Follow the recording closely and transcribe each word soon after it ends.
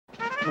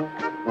Oh,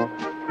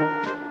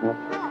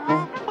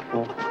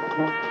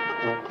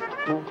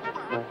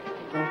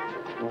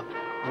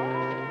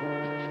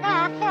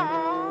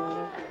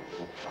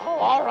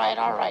 all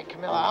right,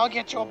 Camilla. I'll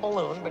get you a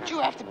balloon, but you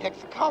have to pick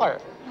the color.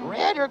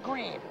 Red or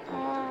green?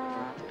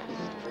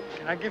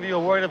 Can I give you a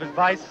word of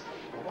advice?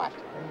 What?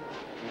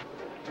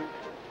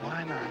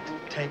 Why not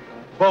take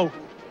both?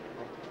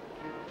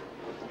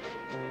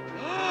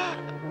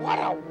 What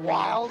a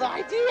wild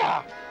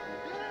idea.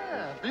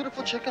 Yeah,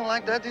 beautiful chicken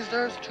like that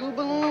deserves 2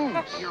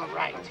 balloons. You're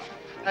right.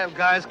 I have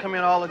guys come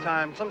in all the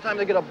time. Sometimes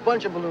they get a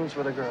bunch of balloons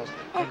for the girls.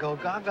 They go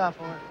gaga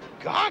for it.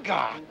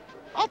 Gaga?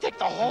 I'll take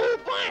the whole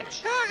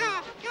bunch.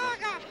 Gaga,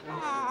 gaga.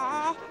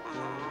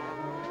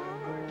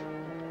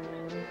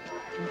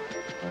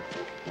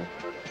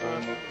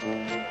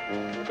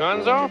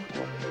 Gonzo?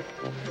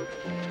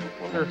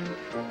 Wonder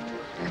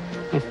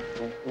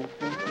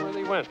where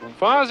they went.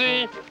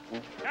 Fozzie!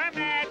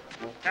 Kermit!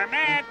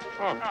 Kermit!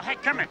 Oh. Hey,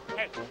 Kermit.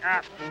 Hey,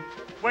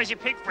 where's your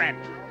pig friend?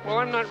 Well,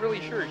 I'm not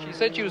really sure. She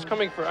said she was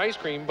coming for ice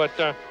cream, but,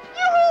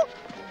 Yoo-hoo!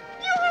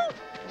 Yoo-hoo!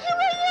 Here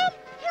I am!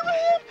 Here I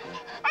am!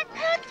 I'm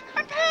packed!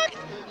 I'm packed!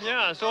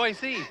 yeah, so I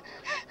see.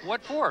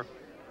 What for?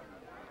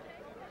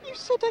 You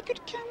said I could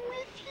come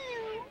with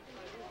you.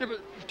 Yeah,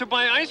 but to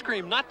buy ice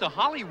cream, not to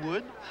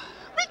Hollywood.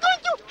 We're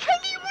going to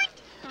Hollywood!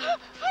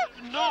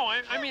 No,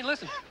 I mean,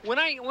 listen. When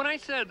I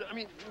said,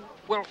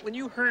 well, when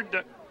you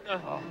heard,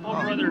 oh,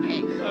 brother.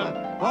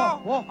 Whoa.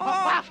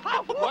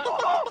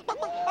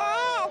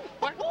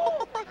 What?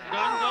 What?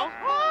 Gonzo?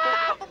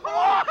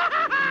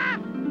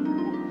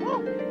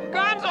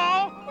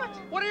 Gonzo!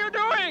 What are you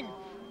doing?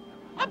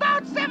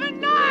 About 7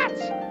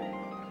 knots!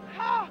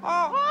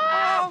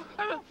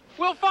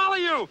 We'll follow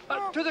you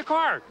to the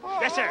car.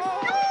 Yes, sir.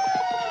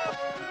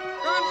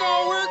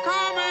 Gonzo, we're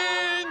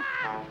coming!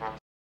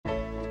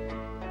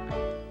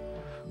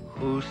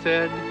 Who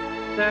said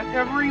that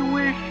every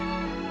wish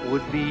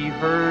would be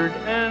heard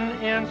and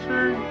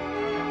answered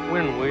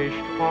when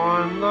wished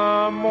on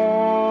the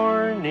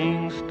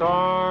morning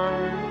star?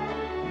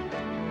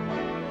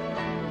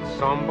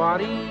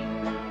 Somebody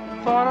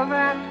thought of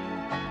that,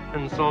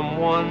 and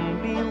someone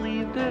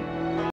believed it.